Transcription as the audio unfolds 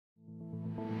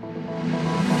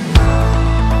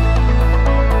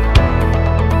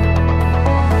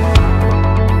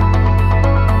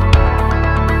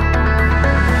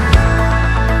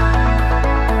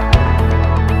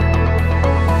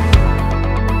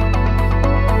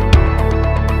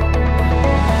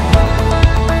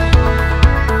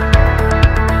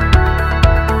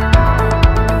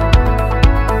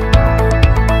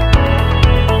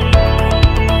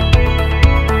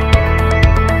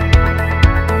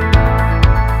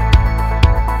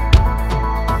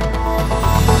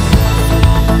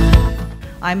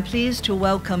I'm pleased to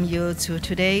welcome you to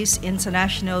today's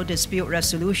International Dispute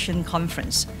Resolution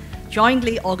Conference,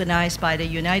 jointly organized by the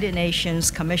United Nations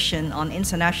Commission on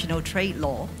International Trade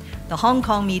Law, the Hong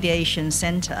Kong Mediation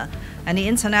Center, and the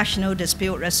International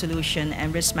Dispute Resolution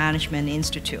and Risk Management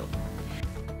Institute.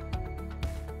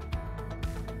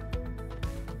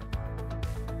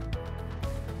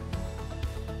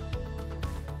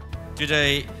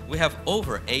 Today, we have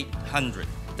over 800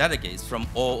 delegates from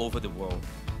all over the world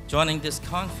joining this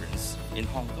conference in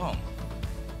Hong Kong.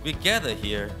 We gather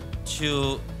here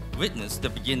to witness the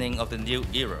beginning of the new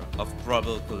era of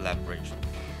global collaboration.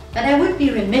 But I would be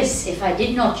remiss if I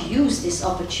did not use this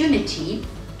opportunity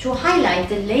to highlight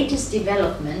the latest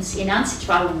developments in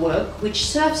antitrust work which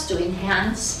serves to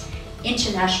enhance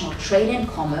international trade and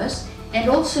commerce and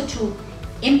also to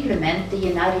implement the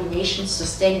United Nations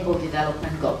Sustainable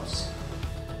Development Goals.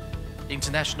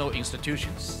 International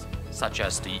institutions such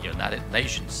as the United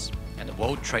Nations and the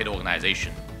World Trade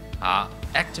Organization are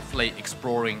actively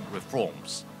exploring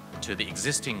reforms to the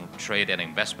existing trade and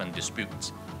investment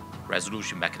dispute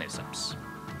resolution mechanisms.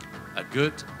 A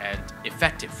good and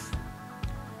effective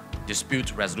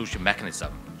dispute resolution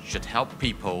mechanism should help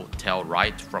people tell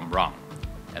right from wrong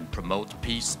and promote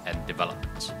peace and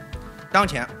development. 当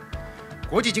前，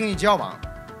国际经济交往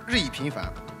日益频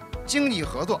繁，经济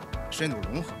合作深度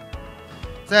融合，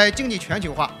在经济全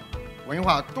球化、文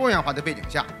化多元化的背景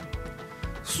下，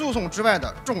诉讼之外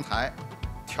的仲裁、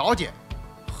调解、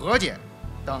和解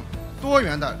等多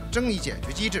元的争议解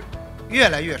决机制越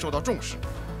来越受到重视。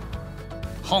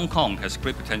 Hong Kong has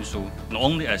great potential not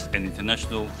only as an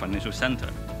international financial center,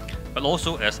 but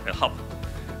also as a hub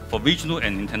for regional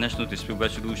and international dispute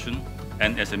resolution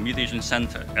and as a mediation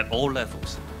center at all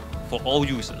levels for all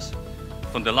users,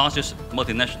 from the largest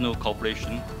multinational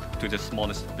corporation to the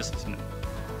smallest businessman.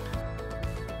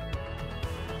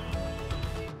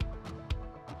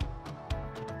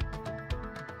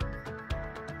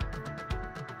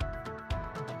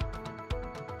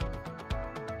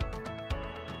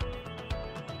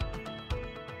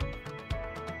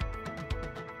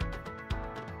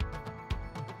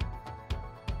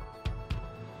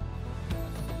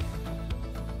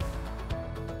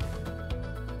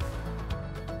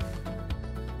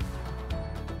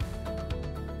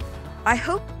 I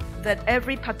hope that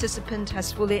every participant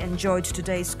has fully enjoyed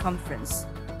today's conference.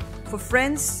 For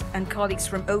friends and colleagues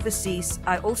from overseas,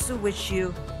 I also wish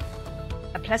you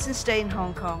a pleasant stay in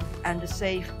Hong Kong and a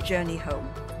safe journey home.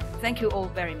 Thank you all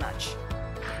very much.